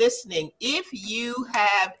are listening, if you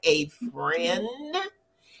have a friend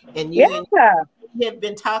and you have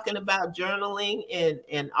been talking about journaling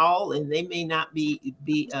and all, and they may not be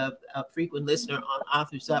a frequent listener on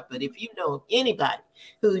Authors Up, but if you know of anybody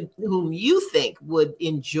whom you think would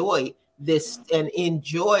enjoy this, and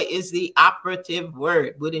enjoy is the operative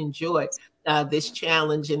word, would enjoy this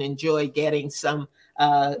challenge and enjoy getting some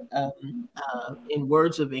in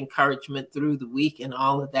words of encouragement through the week and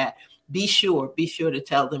all of that, be sure to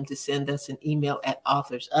tell them to send us an email at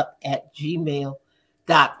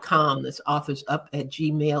authorsup@gmail.com. That's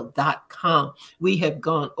authorsup@gmail.com. We have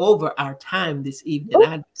gone over our time this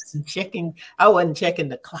evening. I wasn't checking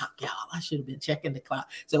the clock, y'all. I should have been checking the clock.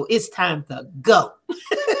 So it's time to go.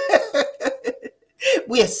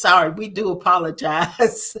 We're sorry. We do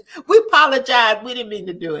apologize. We apologize. We didn't mean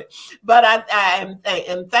to do it. But I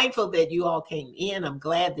am thankful that you all came in. I'm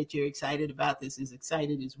glad that you're excited about this, as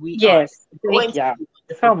excited as we are. Yes, thank you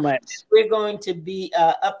so much. We're going to be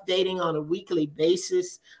updating on a weekly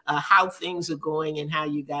basis how things are going and how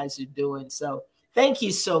you guys are doing. So thank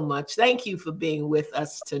you so much. Thank you for being with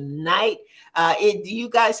us tonight. Do you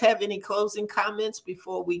guys have any closing comments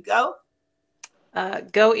before we go?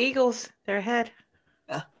 Go Eagles. They're ahead.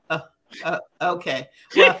 Okay.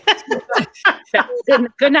 Well,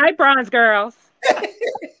 good night, Bronze Girls.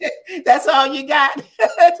 That's all you got.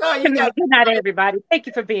 That's all you got. Good night, everybody. Thank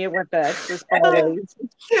you for being with us this always.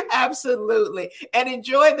 Absolutely. And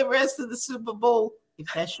enjoy the rest of the Super Bowl,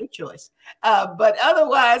 if that's your choice. But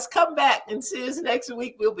otherwise, come back and see us next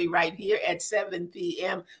week. We'll be right here at 7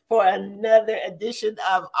 p.m. for another edition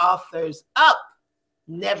of Authors Up.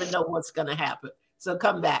 Never know what's going to happen. So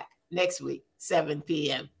come back next week, 7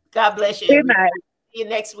 p.m. God bless you. Good night. See you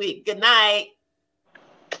next week. Good night.